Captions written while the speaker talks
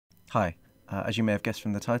Hi, as you may have guessed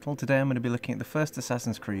from the title, today I'm going to be looking at the first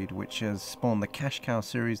Assassin's Creed, which has spawned the cash cow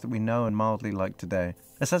series that we know and mildly like today.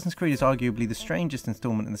 Assassin's Creed is arguably the strangest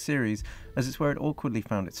installment in the series, as it's where it awkwardly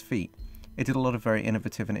found its feet. It did a lot of very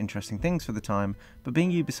innovative and interesting things for the time, but being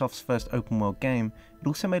Ubisoft's first open world game, it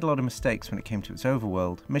also made a lot of mistakes when it came to its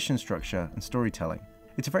overworld, mission structure, and storytelling.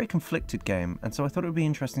 It's a very conflicted game, and so I thought it would be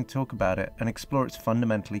interesting to talk about it and explore its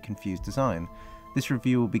fundamentally confused design. This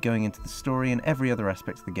review will be going into the story and every other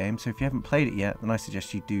aspect of the game, so if you haven't played it yet, then I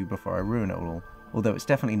suggest you do before I ruin it all. Although it's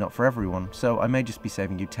definitely not for everyone, so I may just be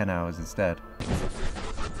saving you 10 hours instead.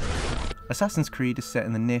 Assassin's Creed is set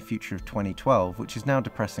in the near future of 2012, which is now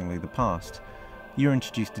depressingly the past. You're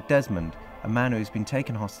introduced to Desmond, a man who has been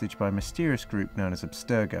taken hostage by a mysterious group known as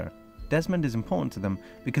Abstergo. Desmond is important to them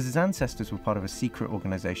because his ancestors were part of a secret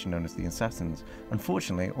organisation known as the Assassins.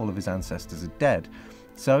 Unfortunately, all of his ancestors are dead.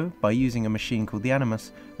 So, by using a machine called the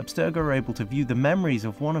Animus, Abstergo are able to view the memories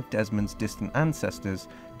of one of Desmond's distant ancestors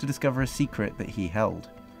to discover a secret that he held.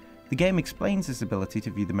 The game explains this ability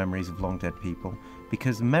to view the memories of long dead people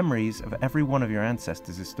because the memories of every one of your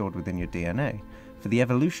ancestors is stored within your DNA, for the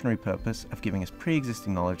evolutionary purpose of giving us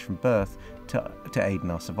pre-existing knowledge from birth to aid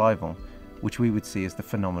in our survival, which we would see as the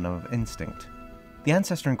phenomenon of instinct. The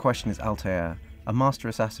ancestor in question is Altair, a master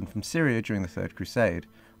assassin from Syria during the Third Crusade.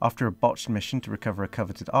 After a botched mission to recover a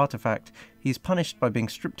coveted artifact, he is punished by being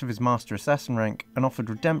stripped of his master assassin rank and offered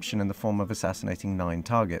redemption in the form of assassinating 9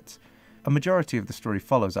 targets. A majority of the story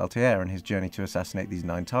follows Altair in his journey to assassinate these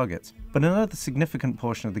 9 targets, but another significant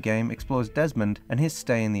portion of the game explores Desmond and his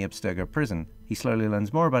stay in the Abstergo prison. He slowly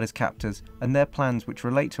learns more about his captors and their plans which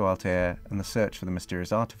relate to Altair and the search for the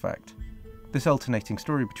mysterious artifact. This alternating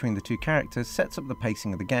story between the two characters sets up the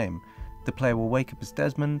pacing of the game. The player will wake up as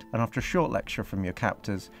Desmond, and after a short lecture from your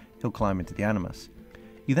captors, he'll climb into the Animus.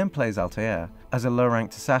 You then play as Altair. As a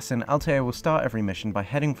low-ranked assassin, Altair will start every mission by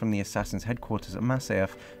heading from the assassin's headquarters at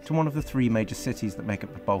Masyaf to one of the 3 major cities that make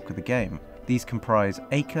up the bulk of the game. These comprise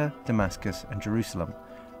Acre, Damascus, and Jerusalem.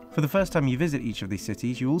 For the first time you visit each of these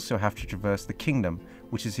cities, you also have to traverse the Kingdom,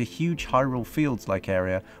 which is a huge Hyrule Fields-like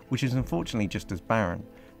area, which is unfortunately just as barren.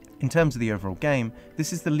 In terms of the overall game,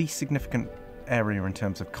 this is the least significant area in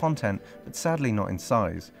terms of content, but sadly not in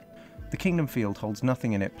size. The Kingdom field holds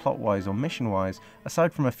nothing in it plot-wise or mission-wise,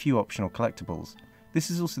 aside from a few optional collectibles.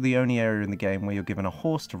 This is also the only area in the game where you're given a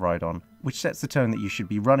horse to ride on, which sets the tone that you should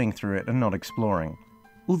be running through it and not exploring.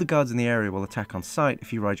 All the guards in the area will attack on sight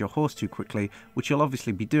if you ride your horse too quickly, which you'll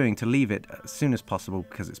obviously be doing to leave it as soon as possible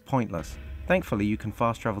because it's pointless. Thankfully, you can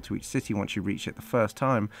fast travel to each city once you reach it the first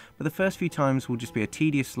time, but the first few times will just be a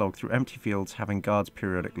tedious slog through empty fields having guards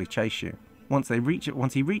periodically chase you. Once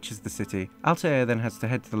he reaches the city, Altair then has to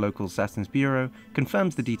head to the local Assassin's Bureau,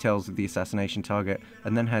 confirms the details of the assassination target,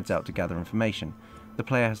 and then heads out to gather information. The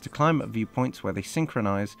player has to climb up viewpoints where they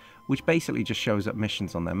synchronize, which basically just shows up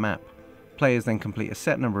missions on their map. Players then complete a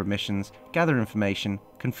set number of missions, gather information,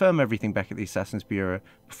 confirm everything back at the Assassin's Bureau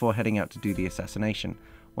before heading out to do the assassination.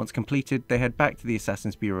 Once completed, they head back to the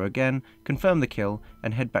Assassin's Bureau again, confirm the kill,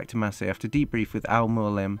 and head back to Masyaf to debrief with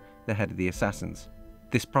Al-Mualim, the head of the Assassins.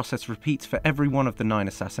 This process repeats for every one of the 9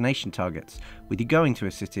 assassination targets, with you going to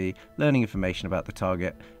a city, learning information about the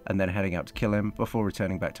target, and then heading out to kill him before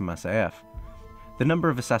returning back to Masyaf. The number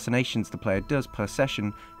of assassinations the player does per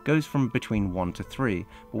session goes from between 1 to 3,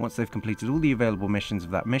 but once they've completed all the available missions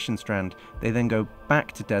of that mission strand, they then go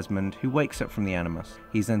back to Desmond, who wakes up from the Animus.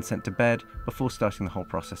 He's then sent to bed before starting the whole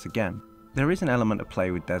process again. There is an element of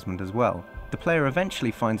play with Desmond as well. The player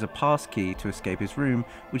eventually finds a pass key to escape his room,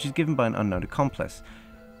 which is given by an unknown accomplice,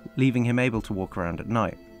 leaving him able to walk around at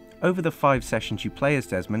night. Over the 5 sessions you play as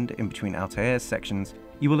Desmond, in between Altair's sections,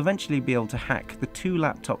 you will eventually be able to hack the 2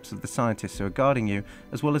 laptops of the scientists who are guarding you,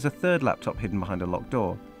 as well as a 3rd laptop hidden behind a locked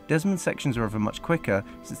door. Desmond's sections are ever much quicker,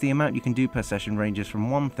 since the amount you can do per session ranges from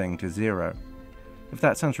 1 thing to 0. If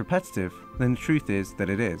that sounds repetitive, then the truth is that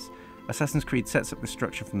it is. Assassin's Creed sets up the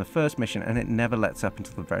structure from the first mission and it never lets up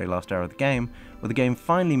until the very last hour of the game, where the game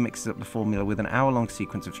finally mixes up the formula with an hour-long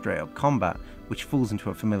sequence of straight-up combat, which falls into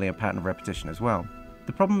a familiar pattern of repetition as well.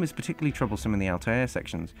 The problem is particularly troublesome in the Altair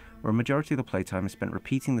sections, where a majority of the playtime is spent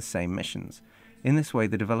repeating the same missions. In this way,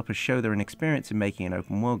 the developers show their inexperience in making an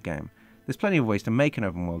open-world game. There's plenty of ways to make an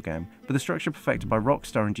open-world game, but the structure perfected by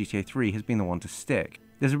Rockstar in GTA 3 has been the one to stick.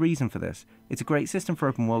 There's a reason for this. It's a great system for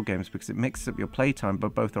open world games because it mixes up your playtime by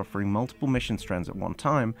both offering multiple mission strands at one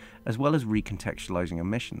time, as well as recontextualizing your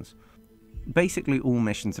missions. Basically all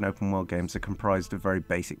missions in open world games are comprised of very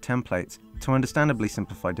basic templates to understandably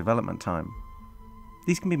simplify development time.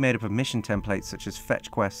 These can be made up of mission templates such as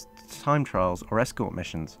fetch quests, time trials, or escort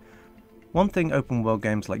missions. One thing open world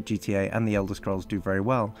games like GTA and The Elder Scrolls do very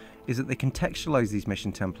well is that they contextualize these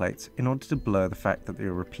mission templates in order to blur the fact that they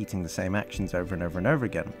are repeating the same actions over and over and over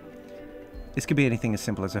again. This could be anything as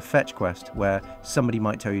simple as a fetch quest, where somebody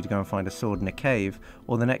might tell you to go and find a sword in a cave,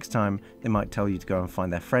 or the next time they might tell you to go and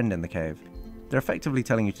find their friend in the cave. They're effectively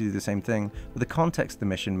telling you to do the same thing, but the context of the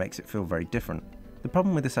mission makes it feel very different. The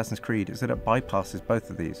problem with Assassin's Creed is that it bypasses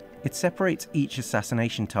both of these. It separates each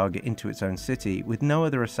assassination target into its own city, with no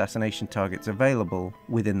other assassination targets available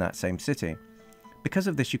within that same city. Because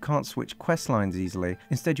of this, you can't switch quest lines easily.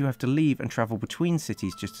 Instead, you have to leave and travel between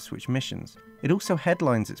cities just to switch missions. It also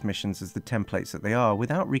headlines its missions as the templates that they are,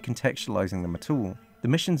 without recontextualizing them at all. The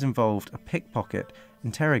missions involved a pickpocket,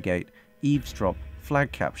 interrogate, eavesdrop,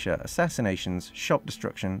 flag capture, assassinations, shop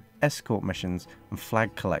destruction, escort missions, and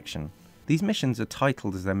flag collection. These missions are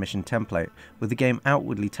titled as their mission template, with the game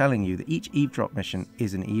outwardly telling you that each eavesdrop mission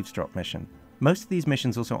is an eavesdrop mission. Most of these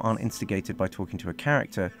missions also aren't instigated by talking to a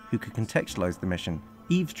character who could contextualize the mission.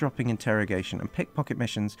 Eavesdropping, interrogation, and pickpocket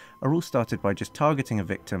missions are all started by just targeting a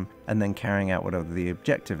victim and then carrying out whatever the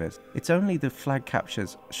objective is. It's only the flag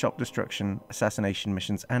captures, shop destruction, assassination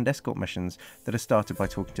missions, and escort missions that are started by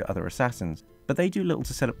talking to other assassins. But they do little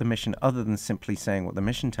to set up the mission other than simply saying what the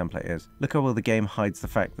mission template is. Look how well the game hides the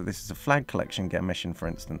fact that this is a flag collection mission, for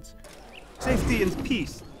instance. Safety and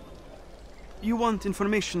peace. You want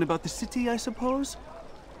information about the city, I suppose?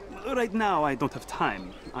 Right now, I don't have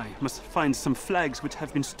time. I must find some flags which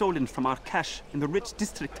have been stolen from our cache in the rich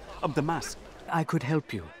district of Damascus. I could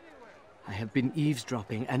help you. I have been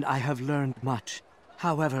eavesdropping and I have learned much.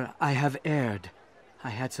 However, I have erred.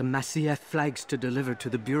 I had some Masyaf flags to deliver to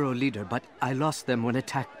the bureau leader, but I lost them when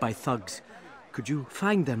attacked by thugs. Could you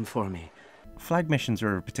find them for me? Flag missions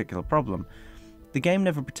are a particular problem. The game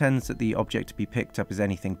never pretends that the object to be picked up is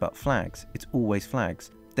anything but flags. It's always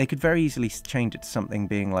flags. They could very easily change it to something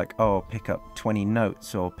being like, oh, pick up 20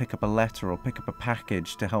 notes, or pick up a letter, or pick up a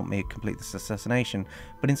package to help me complete this assassination,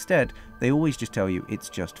 but instead, they always just tell you it's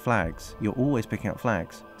just flags. You're always picking up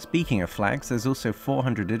flags. Speaking of flags, there's also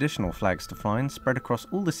 400 additional flags to find, spread across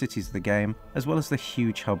all the cities of the game, as well as the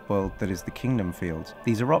huge hub world that is the Kingdom Fields.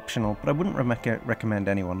 These are optional, but I wouldn't recommend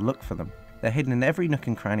anyone look for them. They're hidden in every nook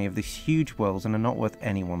and cranny of these huge worlds and are not worth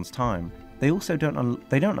anyone's time. They also don't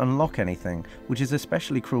unlock anything, which is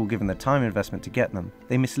especially cruel given the time investment to get them.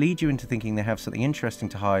 They mislead you into thinking they have something interesting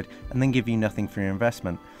to hide and then give you nothing for your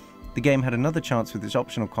investment. The game had another chance with its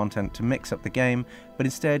optional content to mix up the game, but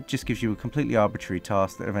instead just gives you a completely arbitrary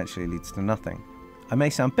task that eventually leads to nothing. I may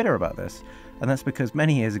sound bitter about this, and that's because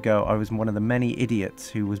many years ago I was one of the many idiots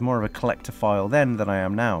who was more of a collectophile then than I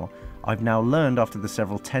am now. I've now learned after the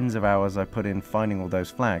several tens of hours I put in finding all those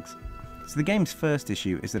flags. So the game's first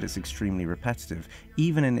issue is that it's extremely repetitive,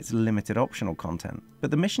 even in its limited optional content. But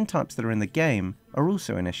the mission types that are in the game are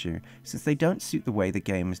also an issue, since they don't suit the way the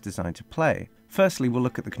game is designed to play. Firstly, we'll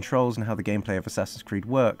look at the controls and how the gameplay of Assassin's Creed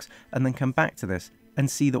works, and then come back to this and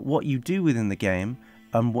see that what you do within the game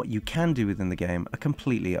and what you can do within the game are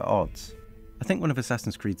completely at odds. I think one of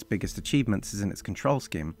Assassin's Creed's biggest achievements is in its control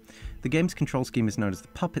scheme. The game's control scheme is known as the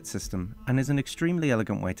puppet system, and is an extremely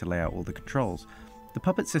elegant way to lay out all the controls. The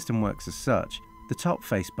puppet system works as such: the top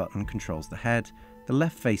face button controls the head, the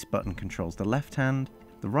left face button controls the left hand,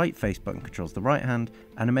 the right face button controls the right hand,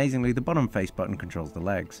 and amazingly the bottom face button controls the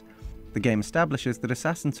legs. The game establishes that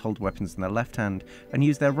assassins hold weapons in their left hand and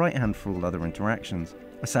use their right hand for all other interactions.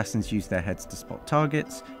 Assassins use their heads to spot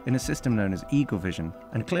targets in a system known as eagle vision,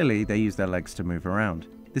 and clearly they use their legs to move around.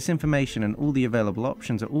 This information and all the available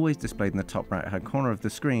options are always displayed in the top right hand corner of the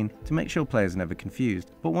screen to make sure players are never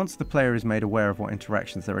confused, but once the player is made aware of what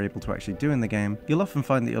interactions they're able to actually do in the game, you'll often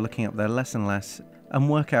find that you're looking up there less and less and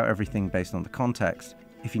work out everything based on the context.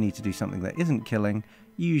 If you need to do something that isn't killing,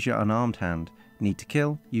 use your unarmed hand. Need to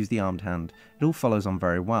kill, use the armed hand. It all follows on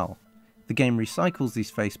very well. The game recycles these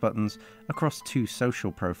face buttons across two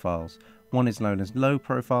social profiles. One is known as low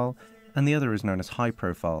profile and the other is known as high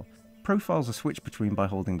profile. Profiles are switched between by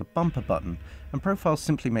holding the bumper button, and profiles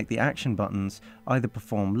simply make the action buttons either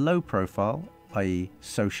perform low profile, i.e.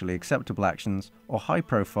 socially acceptable actions, or high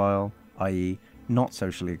profile, i.e. not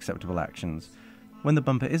socially acceptable actions. When the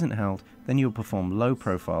bumper isn't held, then you'll perform low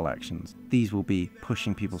profile actions. These will be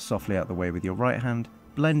pushing people softly out the way with your right hand,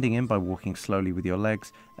 blending in by walking slowly with your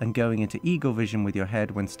legs, and going into eagle vision with your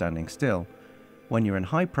head when standing still. When you're in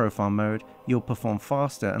high profile mode, you'll perform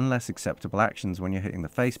faster and less acceptable actions when you're hitting the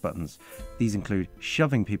face buttons. These include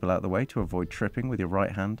shoving people out the way to avoid tripping with your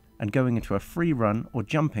right hand, and going into a free run or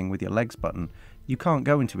jumping with your legs button. You can't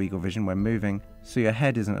go into eagle vision when moving, so your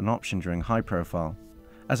head isn't an option during high profile.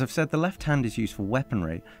 As I've said, the left hand is used for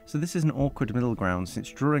weaponry, so this is an awkward middle ground since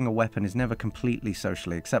drawing a weapon is never completely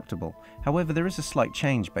socially acceptable. However, there is a slight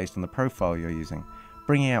change based on the profile you're using.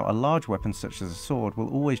 Bringing out a large weapon such as a sword will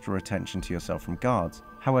always draw attention to yourself from guards.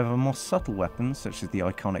 However, more subtle weapons, such as the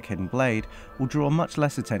iconic hidden blade, will draw much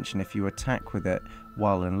less attention if you attack with it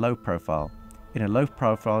while in low profile. In a low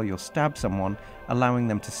profile, you'll stab someone, allowing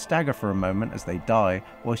them to stagger for a moment as they die,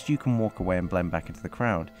 whilst you can walk away and blend back into the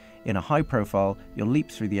crowd. In a high profile, you'll leap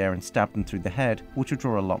through the air and stab them through the head, which will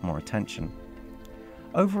draw a lot more attention.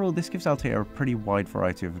 Overall, this gives Altair a pretty wide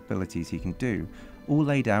variety of abilities he can do, all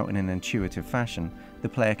laid out in an intuitive fashion. The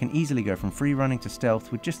player can easily go from free running to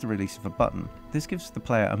stealth with just the release of a button. This gives the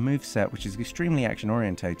player a moveset which is extremely action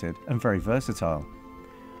orientated and very versatile.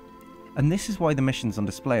 And this is why the missions on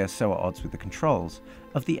display are so at odds with the controls.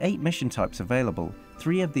 Of the 8 mission types available,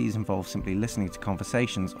 3 of these involve simply listening to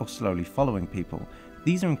conversations or slowly following people.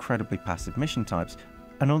 These are incredibly passive mission types,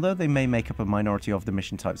 and although they may make up a minority of the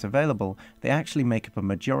mission types available, they actually make up a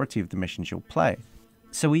majority of the missions you'll play.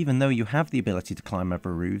 So even though you have the ability to climb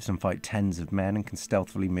over roofs and fight tens of men and can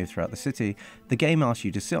stealthily move throughout the city, the game asks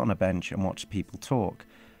you to sit on a bench and watch people talk.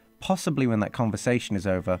 Possibly when that conversation is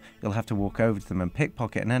over, you'll have to walk over to them and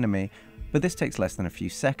pickpocket an enemy, but this takes less than a few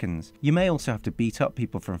seconds. You may also have to beat up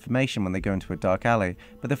people for information when they go into a dark alley,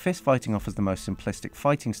 but the fist fighting offers the most simplistic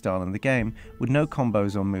fighting style in the game, with no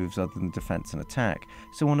combos or moves other than defense and attack,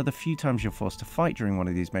 so one of the few times you're forced to fight during one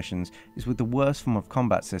of these missions is with the worst form of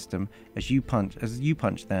combat system, as you punch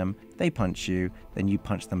them, they punch you, then you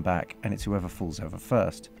punch them back, and it's whoever falls over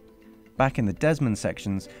first. Back in the Desmond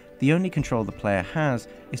sections, the only control the player has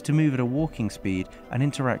is to move at a walking speed and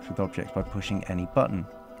interact with objects by pushing any button.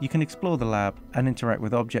 You can explore the lab and interact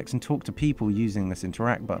with objects and talk to people using this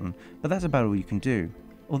interact button, but that's about all you can do.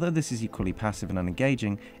 Although this is equally passive and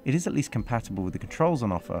unengaging, it is at least compatible with the controls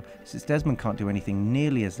on offer, since Desmond can't do anything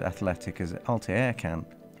nearly as athletic as Altair can.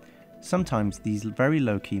 Sometimes these very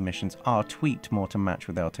low-key missions are tweaked more to match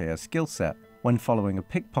with Altair's skill set. When following a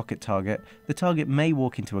pickpocket target, the target may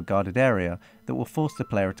walk into a guarded area that will force the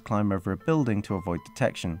player to climb over a building to avoid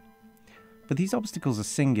detection. But these obstacles are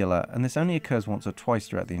singular, and this only occurs once or twice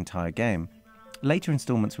throughout the entire game. Later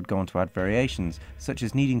installments would go on to add variations, such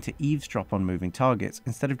as needing to eavesdrop on moving targets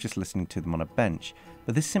instead of just listening to them on a bench,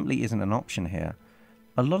 but this simply isn't an option here.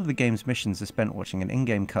 A lot of the game's missions are spent watching an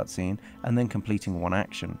in-game cutscene and then completing one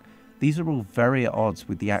action. These are all very at odds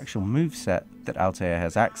with the actual moveset that Altair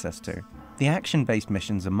has access to. The action-based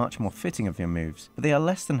missions are much more fitting of your moves, but they are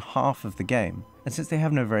less than half of the game, and since they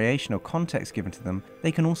have no variation or context given to them,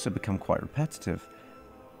 they can also become quite repetitive.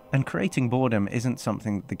 And creating boredom isn't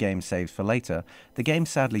something the game saves for later. The game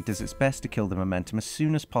sadly does its best to kill the momentum as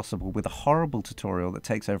soon as possible with a horrible tutorial that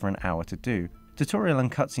takes over an hour to do. Tutorial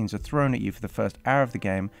and cutscenes are thrown at you for the first hour of the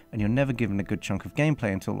game, and you're never given a good chunk of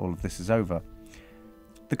gameplay until all of this is over.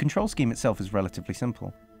 The control scheme itself is relatively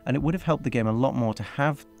simple, and it would have helped the game a lot more to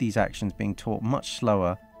have these actions being taught much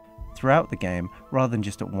slower throughout the game rather than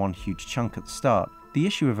just at one huge chunk at the start. The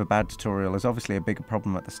issue of a bad tutorial is obviously a bigger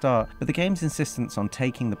problem at the start, but the game's insistence on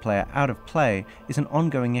taking the player out of play is an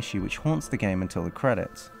ongoing issue which haunts the game until the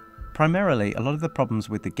credits. Primarily, a lot of the problems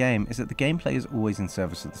with the game is that the gameplay is always in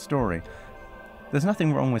service of the story. There's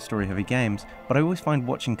nothing wrong with story-heavy games, but I always find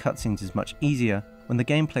watching cutscenes is much easier when the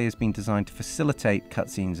gameplay has been designed to facilitate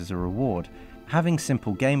cutscenes as a reward. Having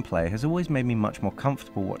simple gameplay has always made me much more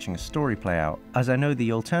comfortable watching a story play out, as I know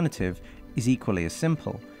the alternative is equally as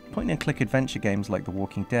simple. Point-and-click adventure games like The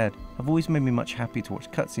Walking Dead have always made me much happy to watch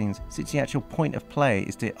cutscenes, since the actual point of play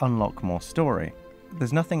is to unlock more story.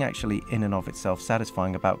 There's nothing actually in and of itself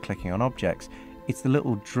satisfying about clicking on objects, it's the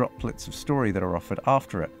little droplets of story that are offered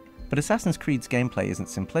after it. But Assassin's Creed's gameplay isn't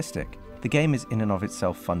simplistic. The game is in and of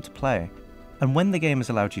itself fun to play. And when the game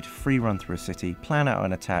has allowed you to free run through a city, plan out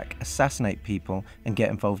an attack, assassinate people, and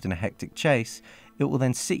get involved in a hectic chase, it will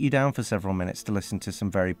then sit you down for several minutes to listen to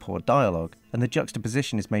some very poor dialogue, and the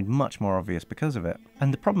juxtaposition is made much more obvious because of it.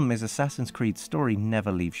 And the problem is Assassin's Creed's story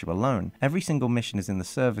never leaves you alone. Every single mission is in the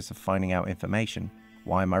service of finding out information.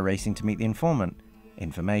 Why am I racing to meet the informant?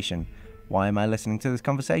 Information. Why am I listening to this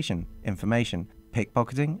conversation? Information.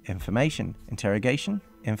 Pickpocketing? Information. Interrogation?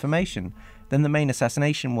 Information. Then the main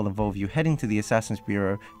assassination will involve you heading to the Assassin's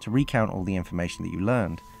Bureau to recount all the information that you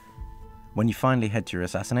learned. When you finally head to your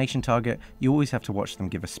assassination target, you always have to watch them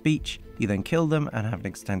give a speech, you then kill them and have an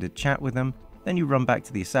extended chat with them, then you run back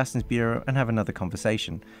to the Assassin's Bureau and have another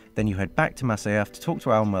conversation, then you head back to Masyaf to talk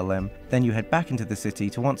to Al-Mualim, then you head back into the city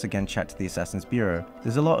to once again chat to the Assassin's Bureau.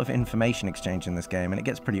 There's a lot of information exchange in this game and it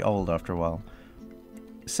gets pretty old after a while.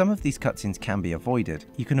 Some of these cutscenes can be avoided.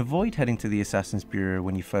 You can avoid heading to the Assassin's Bureau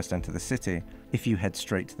when you first enter the city, if you head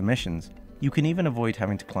straight to the missions. You can even avoid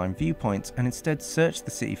having to climb viewpoints and instead search the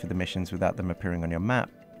city for the missions without them appearing on your map,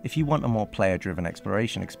 if you want a more player-driven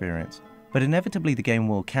exploration experience. But inevitably the game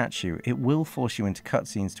will catch you. It will force you into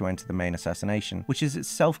cutscenes to enter the main assassination, which is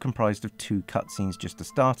itself comprised of 2 cutscenes just to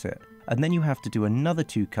start it. And then you have to do another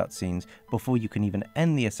 2 cutscenes before you can even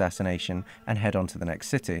end the assassination and head on to the next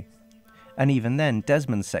city. And even then,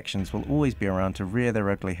 Desmond's sections will always be around to rear their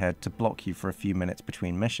ugly head to block you for a few minutes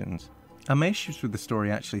between missions. And my issues with the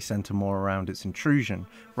story actually centre more around its intrusion,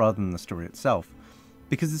 rather than the story itself.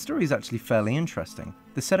 Because the story is actually fairly interesting.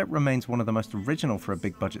 The setup remains one of the most original for a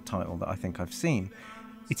big budget title that I think I've seen.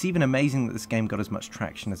 It's even amazing that this game got as much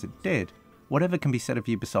traction as it did. Whatever can be said of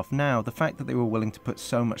Ubisoft now, the fact that they were willing to put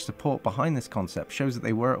so much support behind this concept shows that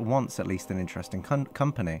they were at once at least an interesting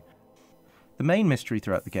company. The main mystery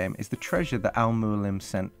throughout the game is the treasure that Al-Mualim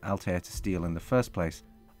sent Altair to steal in the first place.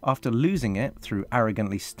 After losing it through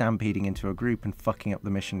arrogantly stampeding into a group and fucking up the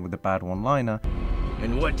mission with a bad one-liner.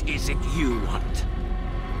 And what is it you want?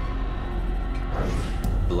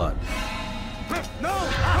 Blood. No!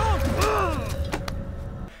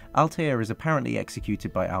 Altair is apparently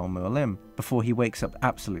executed by Al-Mualim before he wakes up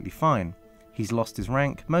absolutely fine. He's lost his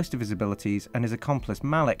rank, most of his abilities, and his accomplice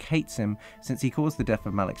Malik hates him since he caused the death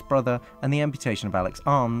of Malik's brother and the amputation of Alec's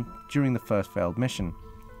arm during the first failed mission.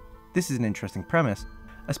 This is an interesting premise,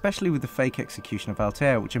 especially with the fake execution of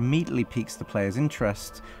Altair, which immediately piques the player's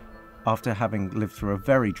interest after having lived through a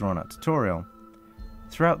very drawn-out tutorial.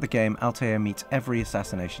 Throughout the game, Altair meets every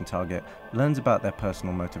assassination target, learns about their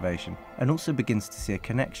personal motivation, and also begins to see a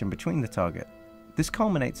connection between the target. This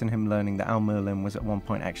culminates in him learning that Al-Mualim was at one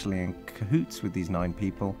point actually in cahoots with these 9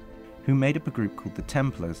 people, who made up a group called the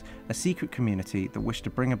Templars, a secret community that wished to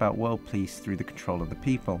bring about world peace through the control of the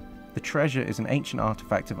people. The treasure is an ancient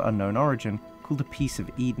artifact of unknown origin called the Piece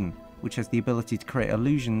of Eden, which has the ability to create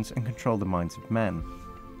illusions and control the minds of men.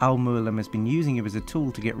 Al-Mualim has been using it as a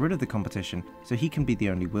tool to get rid of the competition so he can be the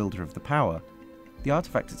only wielder of the power. The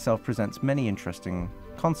artifact itself presents many interesting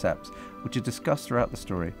concepts which are discussed throughout the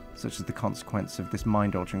story, such as the consequence of this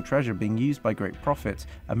mind-altering treasure being used by great prophets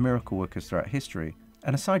and miracle workers throughout history.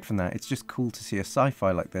 And aside from that, it's just cool to see a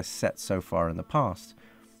sci-fi like this set so far in the past.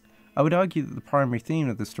 I would argue that the primary theme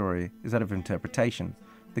of the story is that of interpretation.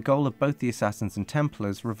 The goal of both the Assassins and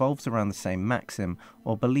Templars revolves around the same maxim,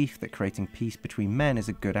 or belief that creating peace between men is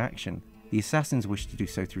a good action. The Assassins wish to do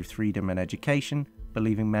so through freedom and education,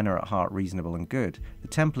 believing men are at heart reasonable and good. The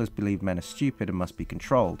Templars believe men are stupid and must be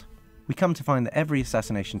controlled. We come to find that every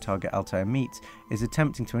assassination target Altair meets is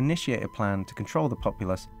attempting to initiate a plan to control the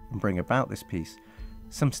populace and bring about this peace.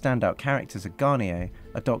 Some standout characters are Garnier,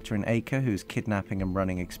 a doctor in Acre who is kidnapping and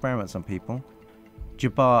running experiments on people,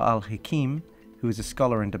 Jabbar al-Hakim, who is a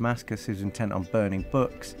scholar in Damascus who's intent on burning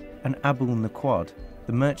books, and Abu Naquad,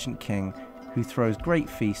 the merchant king who throws great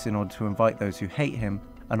feasts in order to invite those who hate him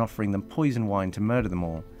and offering them poison wine to murder them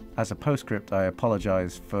all. As a postscript, I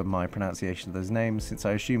apologise for my pronunciation of those names since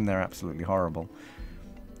I assume they're absolutely horrible.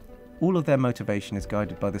 All of their motivation is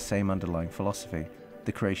guided by the same underlying philosophy,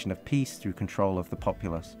 the creation of peace through control of the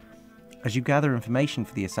populace. As you gather information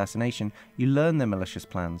for the assassination, you learn their malicious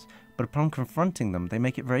plans, but upon confronting them, they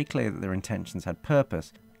make it very clear that their intentions had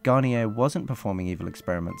purpose. Garnier wasn't performing evil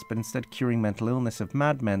experiments, but instead curing mental illness of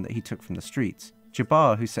madmen that he took from the streets.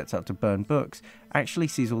 Jabbar, who sets out to burn books, actually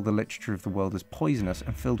sees all the literature of the world as poisonous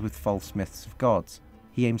and filled with false myths of gods.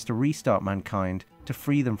 He aims to restart mankind, to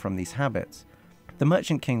free them from these habits. The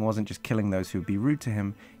Merchant King wasn't just killing those who would be rude to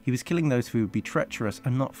him, he was killing those who would be treacherous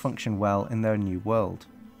and not function well in their new world.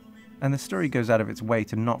 And the story goes out of its way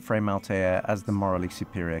to not frame Altair as the morally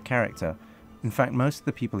superior character. In fact, most of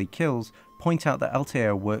the people he kills point out that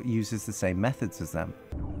Altair uses the same methods as them.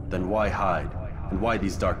 Then why hide? And why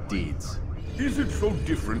these dark deeds? Is it so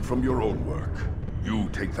different from your own work? You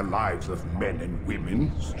take the lives of men and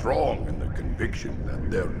women, strong in the conviction that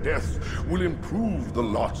their deaths will improve the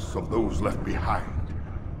lots of those left behind.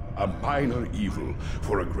 A minor evil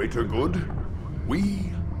for a greater good?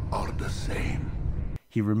 We are the same.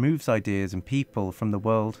 He removes ideas and people from the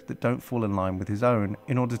world that don't fall in line with his own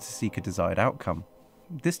in order to seek a desired outcome.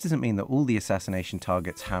 This doesn't mean that all the assassination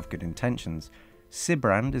targets have good intentions.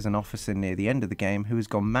 Sibrand is an officer near the end of the game who has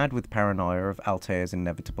gone mad with paranoia of Altair's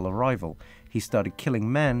inevitable arrival. He started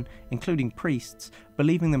killing men, including priests,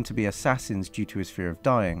 believing them to be assassins due to his fear of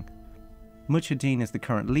dying. Mujahideen is the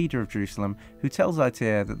current leader of Jerusalem, who tells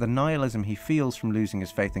Altair that the nihilism he feels from losing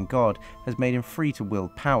his faith in God has made him free to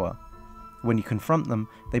wield power. When you confront them,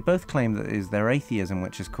 they both claim that it is their atheism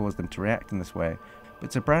which has caused them to react in this way, but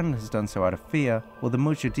Sibrand has done so out of fear, while the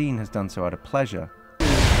Mujahideen has done so out of pleasure.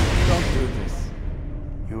 Don't do this.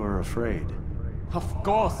 You are afraid. Of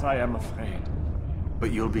course I am afraid.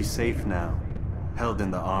 But you'll be safe now, held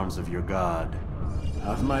in the arms of your god.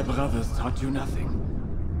 Have my brothers taught you nothing?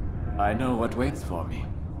 I know what waits for me.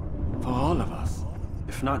 For all of us.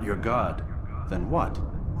 If not your god, then what?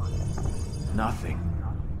 Nothing.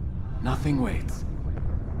 Nothing waits.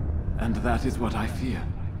 And that is what I fear.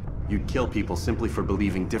 You'd kill people simply for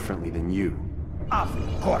believing differently than you. Of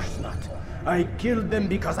course not. I killed them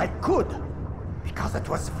because I could. Because it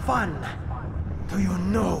was fun. Do you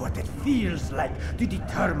know what it feels like to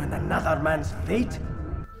determine another man's fate?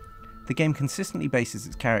 The game consistently bases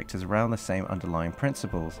its characters around the same underlying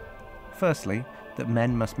principles. Firstly, that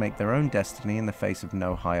men must make their own destiny in the face of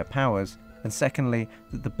no higher powers, and secondly,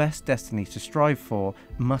 that the best destiny to strive for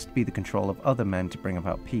must be the control of other men to bring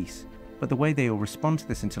about peace. But the way they all respond to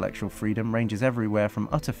this intellectual freedom ranges everywhere from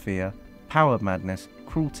utter fear, power madness,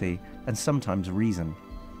 cruelty, and sometimes reason.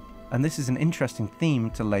 And this is an interesting theme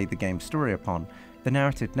to lay the game's story upon. The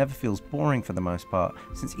narrative never feels boring for the most part,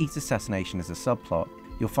 since each assassination is a subplot.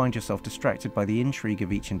 You'll find yourself distracted by the intrigue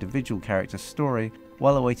of each individual character's story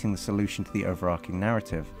while awaiting the solution to the overarching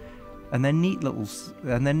narrative. And they're neat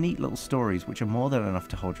little stories which are more than enough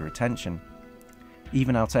to hold your attention.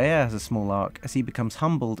 Even Altair has a small arc as he becomes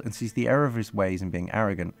humbled and sees the error of his ways in being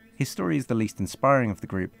arrogant. His story is the least inspiring of the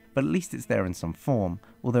group, but at least it's there in some form,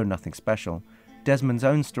 although nothing special. Desmond's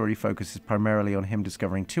own story focuses primarily on him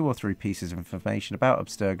discovering 2 or 3 pieces of information about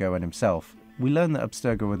Abstergo and himself. We learn that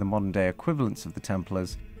Abstergo are the modern day equivalents of the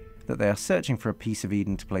Templars, that they are searching for a piece of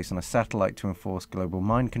Eden to place on a satellite to enforce global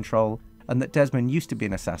mind control, and that Desmond used to be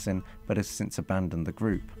an assassin but has since abandoned the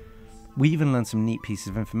group. We even learn some neat pieces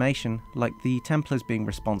of information, like the Templars being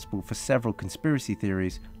responsible for several conspiracy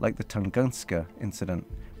theories, like the Tunguska incident,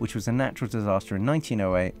 which was a natural disaster in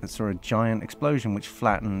 1908 that saw a giant explosion which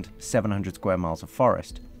flattened 700 square miles of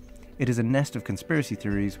forest. It is a nest of conspiracy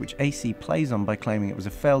theories which AC plays on by claiming it was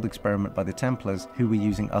a failed experiment by the Templars who were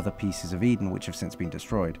using other pieces of Eden which have since been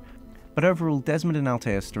destroyed. But overall, Desmond and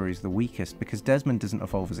Altair's story is the weakest because Desmond doesn't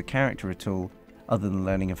evolve as a character at all, other than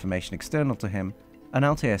learning information external to him, and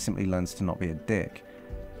Altair simply learns to not be a dick.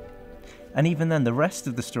 And even then, the rest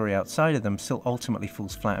of the story outside of them still ultimately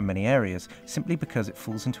falls flat in many areas, simply because it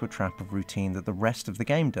falls into a trap of routine that the rest of the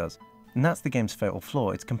game does. And that's the game's fatal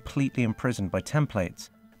flaw. It's completely imprisoned by templates.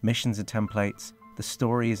 Missions are templates, the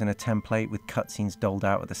story is in a template with cutscenes doled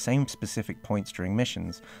out at the same specific points during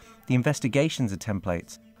missions. The investigations are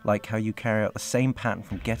templates, like how you carry out the same pattern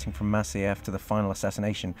from getting from Masyaf to the final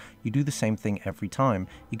assassination. You do the same thing every time.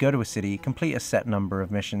 You go to a city, complete a set number of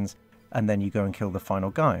missions, and then you go and kill the final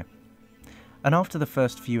guy. And after the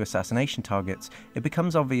first few assassination targets, it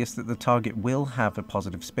becomes obvious that the target will have a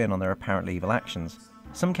positive spin on their apparently evil actions.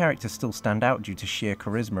 Some characters still stand out due to sheer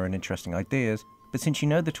charisma and interesting ideas, but since you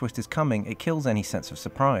know the twist is coming, it kills any sense of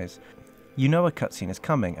surprise. You know a cutscene is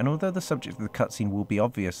coming, and although the subject of the cutscene will be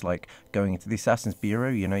obvious, like going into the Assassin's Bureau,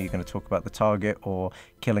 you know you're going to talk about the target, or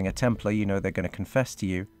killing a Templar, you know they're going to confess to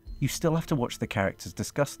you, you still have to watch the characters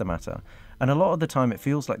discuss the matter. And a lot of the time it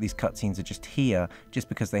feels like these cutscenes are just here, just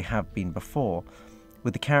because they have been before,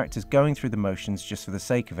 with the characters going through the motions just for the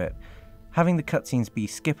sake of it. Having the cutscenes be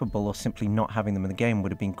skippable or simply not having them in the game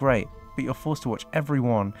would have been great, but you're forced to watch every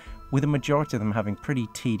one, with a majority of them having pretty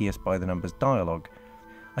tedious by-the-numbers dialogue.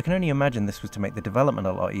 I can only imagine this was to make the development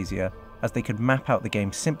a lot easier, as they could map out the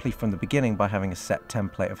game simply from the beginning by having a set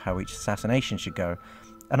template of how each assassination should go,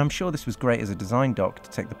 and I'm sure this was great as a design doc to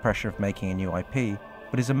take the pressure of making a new IP,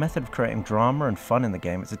 but as a method of creating drama and fun in the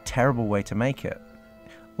game, it's a terrible way to make it.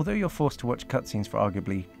 Although you're forced to watch cutscenes for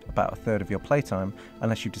arguably about a third of your playtime,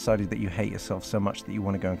 unless you've decided that you hate yourself so much that you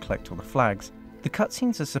want to go and collect all the flags, the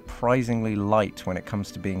cutscenes are surprisingly light when it comes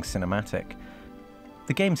to being cinematic.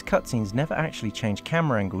 The game's cutscenes never actually change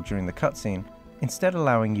camera angle during the cutscene, instead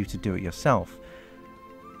allowing you to do it yourself.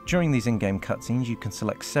 During these in-game cutscenes you can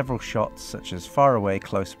select several shots such as far away,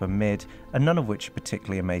 close up and mid, and none of which are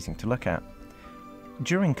particularly amazing to look at.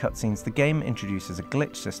 During cutscenes the game introduces a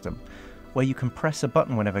glitch system, where you can press a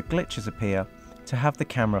button whenever glitches appear to have the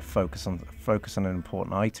camera focus on an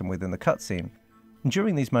important item within the cutscene. And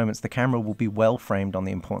during these moments the camera will be well framed on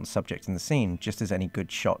the important subject in the scene, just as any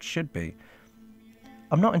good shot should be.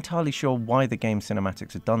 I'm not entirely sure why the game's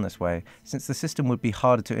cinematics are done this way, since the system would be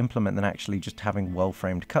harder to implement than actually just having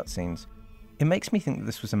well-framed cutscenes. It makes me think that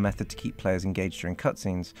this was a method to keep players engaged during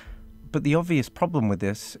cutscenes, but the obvious problem with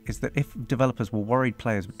this is that if developers were worried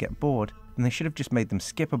players would get bored, then they should have just made them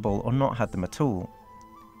skippable or not had them at all.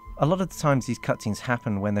 A lot of the times these cutscenes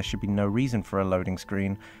happen when there should be no reason for a loading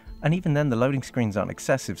screen, and even then the loading screens aren't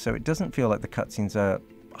excessive, so it doesn't feel like the cutscenes are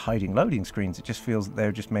hiding loading screens, it just feels that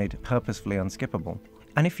they're just made purposefully unskippable.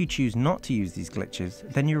 And if you choose not to use these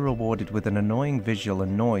glitches, then you're rewarded with an annoying visual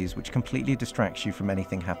and noise which completely distracts you from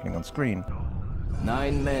anything happening on screen.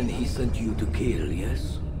 9 men he sent you to kill,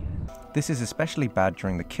 yes? This is especially bad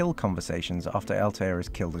during the kill conversations after Altair has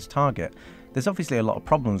killed his target. There's obviously a lot of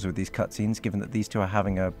problems with these cutscenes given that these two are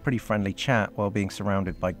having a pretty friendly chat while being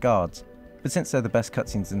surrounded by guards. But since they're the best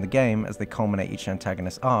cutscenes in the game as they culminate each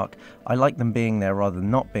antagonist's arc, I like them being there rather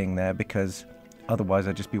than not being there because otherwise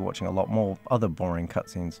I'd just be watching a lot more other boring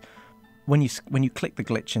cutscenes. When you click the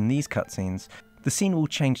glitch in these cutscenes, the scene will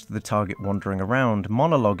change to the target wandering around,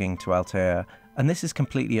 monologuing to Altair, and this is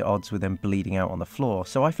completely at odds with them bleeding out on the floor,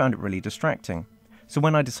 so I found it really distracting. So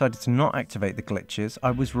when I decided to not activate the glitches,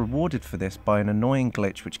 I was rewarded for this by an annoying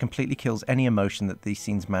glitch which completely kills any emotion that these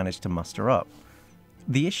scenes manage to muster up.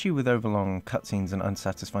 The issue with overlong cutscenes and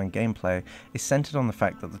unsatisfying gameplay is centered on the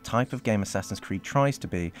fact that the type of game Assassin's Creed tries to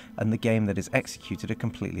be and the game that is executed are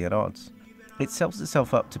completely at odds. It sets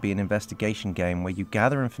itself up to be an investigation game where you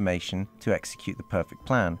gather information to execute the perfect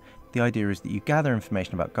plan. The idea is that you gather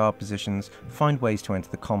information about guard positions, find ways to enter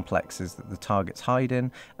the complexes that the targets hide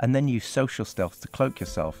in, and then use social stealth to cloak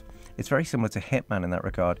yourself. It's very similar to Hitman in that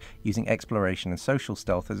regard, using exploration and social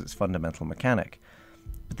stealth as its fundamental mechanic.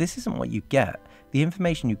 But this isn't what you get. The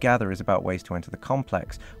information you gather is about ways to enter the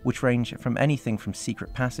complex, which range from anything from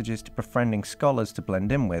secret passages to befriending scholars to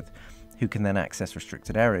blend in with, who can then access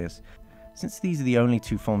restricted areas. Since these are the only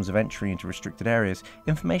two forms of entry into restricted areas,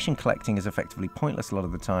 information collecting is effectively pointless a lot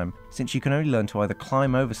of the time, since you can only learn to either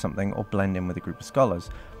climb over something or blend in with a group of scholars.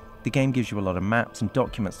 The game gives you a lot of maps and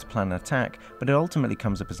documents to plan an attack, but it ultimately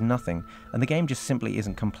comes up as nothing, and the game just simply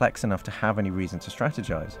isn't complex enough to have any reason to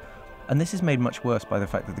strategize. And this is made much worse by the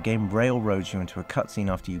fact that the game railroads you into a cutscene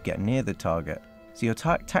after you get near the target, so your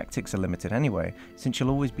tactics are limited anyway, since you'll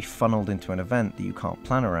always be funneled into an event that you can't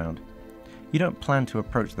plan around. You don't plan to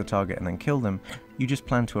approach the target and then kill them, you just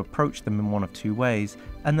plan to approach them in one of two ways,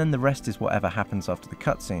 and then the rest is whatever happens after the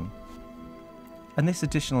cutscene. And this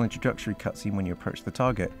additional introductory cutscene when you approach the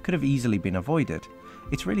target could have easily been avoided.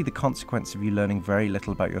 It's really the consequence of you learning very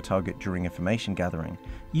little about your target during information gathering.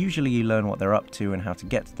 Usually you learn what they're up to and how to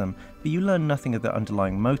get to them, but you learn nothing of the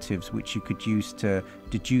underlying motives which you could use to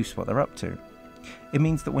deduce what they're up to. It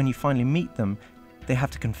means that when you finally meet them, they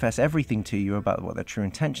have to confess everything to you about what their true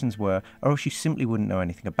intentions were, or else you simply wouldn't know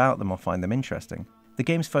anything about them or find them interesting. The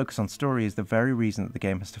game's focus on story is the very reason that the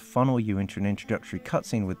game has to funnel you into an introductory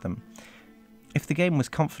cutscene with them. If the game was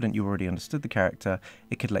confident you already understood the character,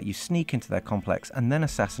 it could let you sneak into their complex and then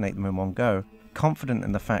assassinate them in one go, confident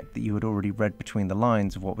in the fact that you had already read between the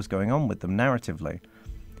lines of what was going on with them narratively.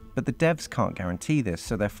 But the devs can't guarantee this,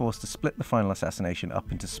 so they're forced to split the final assassination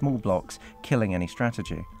up into small blocks, killing any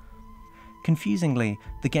strategy. Confusingly,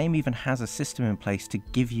 the game even has a system in place to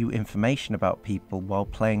give you information about people while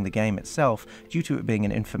playing the game itself, due to it being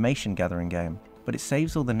an information gathering game. But it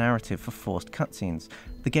saves all the narrative for forced cutscenes.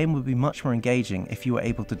 The game would be much more engaging if you were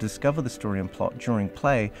able to discover the story and plot during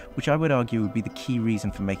play, which I would argue would be the key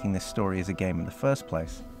reason for making this story as a game in the first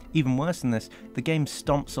place. Even worse than this, the game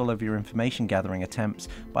stomps all over your information gathering attempts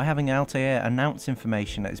by having Altair announce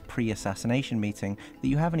information at his pre-assassination meeting that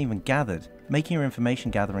you haven't even gathered, making your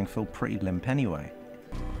information gathering feel pretty limp anyway.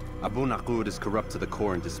 Abu Naqud is corrupt to the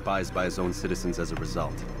core and despised by his own citizens as a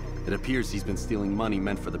result. It appears he's been stealing money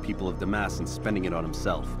meant for the people of Damas and spending it on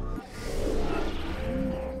himself.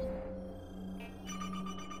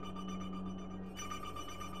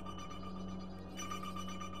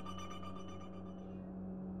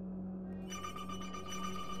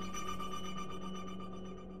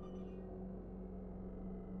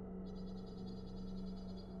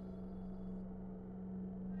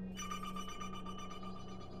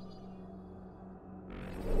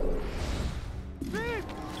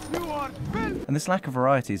 And this lack of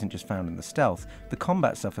variety isn't just found in the stealth, the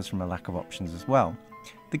combat suffers from a lack of options as well.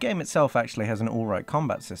 The game itself actually has an alright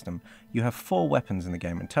combat system. You have 4 weapons in the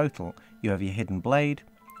game in total. You have your hidden blade,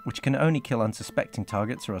 which can only kill unsuspecting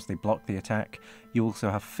targets or else they block the attack. You also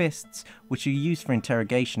have fists, which are used for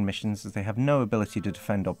interrogation missions as they have no ability to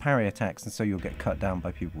defend or parry attacks, and so you'll get cut down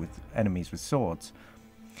by enemies with swords.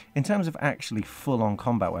 In terms of actually full-on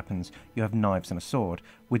combat weapons, you have knives and a sword,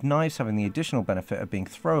 with knives having the additional benefit of being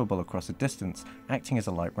throwable across a distance, acting as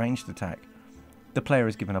a light ranged attack. The player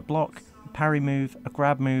is given a block, a parry move, a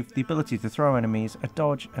grab move, the ability to throw enemies, a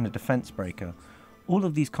dodge, and a defense breaker. All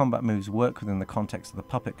of these combat moves work within the context of the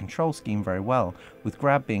puppet control scheme very well, with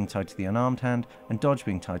grab being tied to the unarmed hand and dodge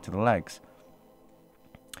being tied to the legs.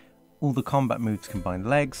 All the combat moves combine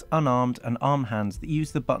legs, unarmed, and arm hands that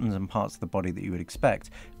use the buttons and parts of the body that you would expect,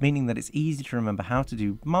 meaning that it's easy to remember how to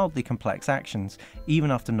do mildly complex actions, even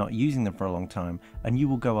after not using them for a long time, and you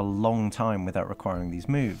will go a long time without requiring these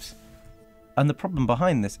moves. And the problem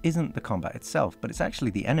behind this isn't the combat itself, but it's actually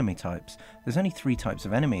the enemy types. There's only 3 types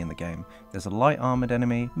of enemy in the game. There's a light armoured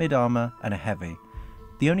enemy, mid armour, and a heavy.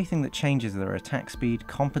 The only thing that changes are their attack speed,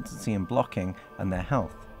 competency and blocking, and their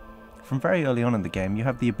health. From very early on in the game, you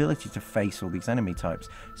have the ability to face all these enemy types,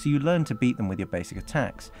 so you learn to beat them with your basic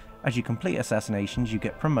attacks. As you complete assassinations, you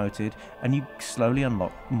get promoted, and you slowly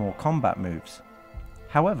unlock more combat moves.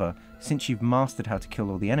 However, since you've mastered how to kill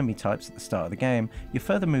all the enemy types at the start of the game, your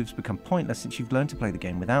further moves become pointless since you've learned to play the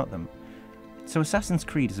game without them. So Assassin's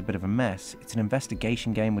Creed is a bit of a mess. It's an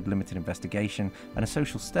investigation game with limited investigation, and a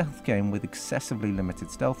social stealth game with excessively limited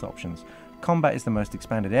stealth options. Combat is the most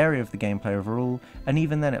expanded area of the gameplay overall, and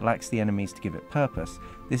even then it lacks the enemies to give it purpose.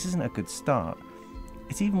 This isn't a good start.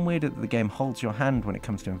 It's even weirder that the game holds your hand when it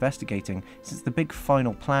comes to investigating, since the big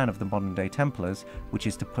final plan of the modern day Templars, which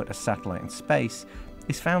is to put a satellite in space,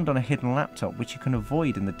 is found on a hidden laptop which you can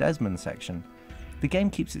avoid in the Desmond section. The game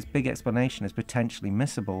keeps its big explanation as potentially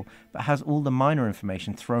missable, but has all the minor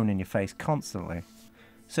information thrown in your face constantly.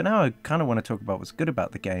 So now I kind of want to talk about what's good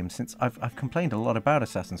about the game, since I've complained a lot about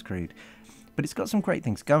Assassin's Creed, but it's got some great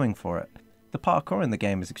things going for it. The parkour in the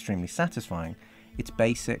game is extremely satisfying. It's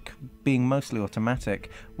basic, being mostly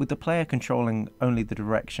automatic, with the player controlling only the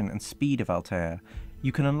direction and speed of Altair.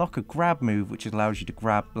 You can unlock a grab move which allows you to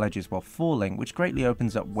grab ledges while falling, which greatly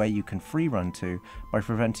opens up where you can free run to by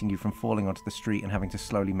preventing you from falling onto the street and having to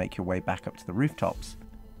slowly make your way back up to the rooftops.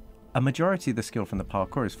 A majority of the skill from the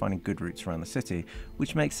parkour is finding good routes around the city,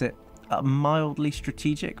 which makes it mildly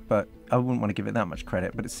strategic, but I wouldn't want to give it that much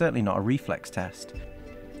credit, but it's certainly not a reflex test.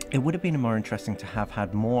 It would have been more interesting to have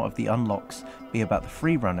had more of the unlocks be about the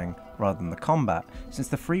free running rather than the combat, since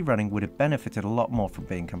the free running would have benefited a lot more from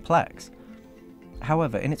being complex.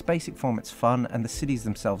 However, in its basic form it's fun, and the cities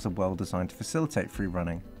themselves are well designed to facilitate free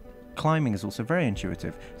running. Climbing is also very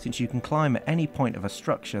intuitive, since you can climb at any point of a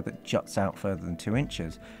structure that juts out further than 2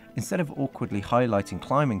 inches. Instead of awkwardly highlighting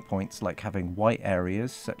climbing points like having white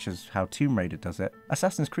areas, such as how Tomb Raider does it,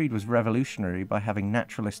 Assassin's Creed was revolutionary by having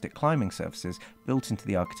naturalistic climbing surfaces built into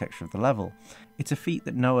the architecture of the level. It's a feat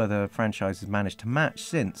that no other franchise has managed to match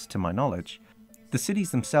since, to my knowledge. The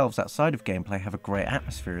cities themselves outside of gameplay have a great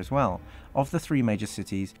atmosphere as well. Of the 3 major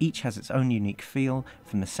cities, each has its own unique feel,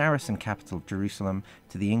 from the Saracen capital of Jerusalem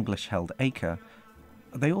to the English-held Acre.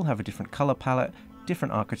 They all have a different colour palette,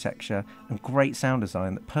 different architecture, and great sound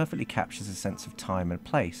design that perfectly captures a sense of time and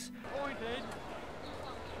place.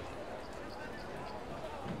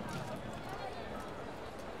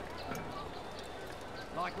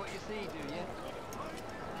 Like what you see, do you?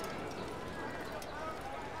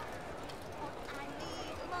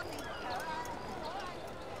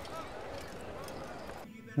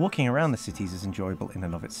 Walking around the cities is enjoyable in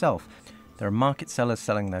and of itself. There are market sellers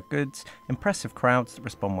selling their goods, impressive crowds that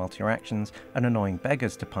respond well to your actions, and annoying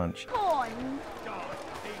beggars to punch. Corn.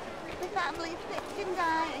 The family's sick and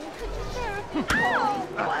dying. Could you share a few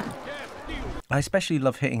coins? I especially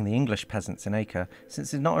love hitting the English peasants in Acre,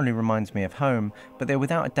 since it not only reminds me of home, but they're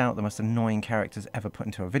without a doubt the most annoying characters ever put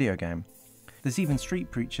into a video game. There's even street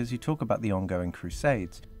preachers who talk about the ongoing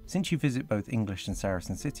crusades. Since you visit both English and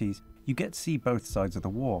Saracen cities, you get to see both sides of the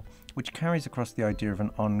war, which carries across the idea of an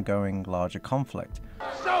ongoing, larger conflict.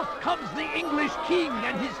 South comes the English king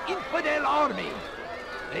and his infidel army.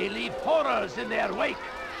 They leave horrors in their wake.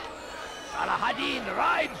 Salah-ad-Din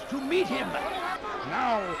rides to meet him.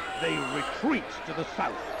 Now they retreat to the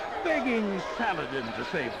south, begging Saladin to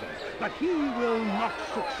save them. But he will not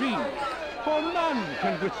succeed, for none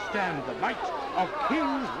can withstand the might of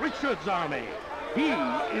King Richard's army. He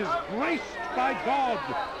is graced by God.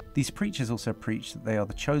 These preachers also preach that they are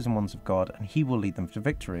the chosen ones of God and he will lead them to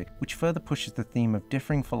victory, which further pushes the theme of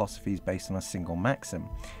differing philosophies based on a single maxim.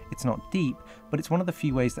 It's not deep, but it's one of the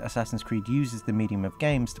few ways that Assassin's Creed uses the medium of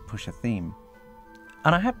games to push a theme.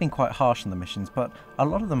 And I have been quite harsh on the missions, but a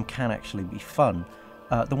lot of them can actually be fun.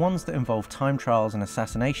 The ones that involve time trials and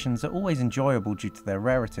assassinations are always enjoyable due to their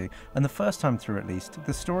rarity, and the first time through at least,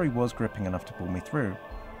 the story was gripping enough to pull me through.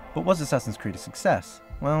 But was Assassin's Creed a success?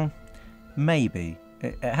 Well, maybe.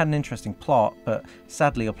 It had an interesting plot, but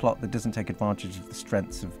sadly a plot that doesn't take advantage of the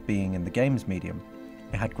strengths of being in the game's medium.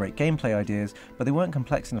 It had great gameplay ideas, but they weren't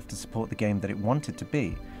complex enough to support the game that it wanted to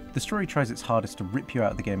be. The story tries its hardest to rip you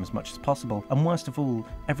out of the game as much as possible, and worst of all,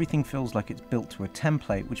 everything feels like it's built to a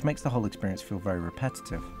template, which makes the whole experience feel very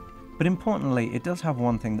repetitive. But importantly, it does have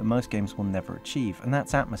one thing that most games will never achieve, and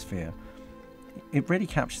that's atmosphere. It really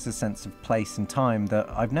captures a sense of place and time that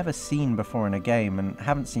I've never seen before in a game and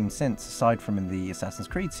haven't seen since, aside from in the Assassin's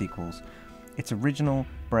Creed sequels. It's original,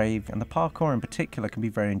 brave, and the parkour in particular can be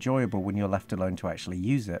very enjoyable when you're left alone to actually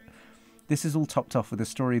use it. This is all topped off with a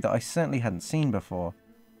story that I certainly hadn't seen before.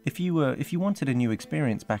 If you wanted a new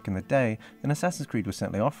experience back in the day, then Assassin's Creed was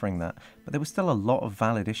certainly offering that, but there was still a lot of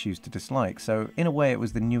valid issues to dislike, so in a way it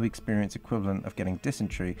was the new experience equivalent of getting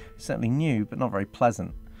dysentery, certainly new but not very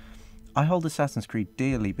pleasant. I hold Assassin's Creed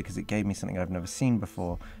dearly because it gave me something I've never seen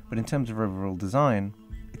before, but in terms of overall design,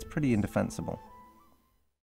 it's pretty indefensible.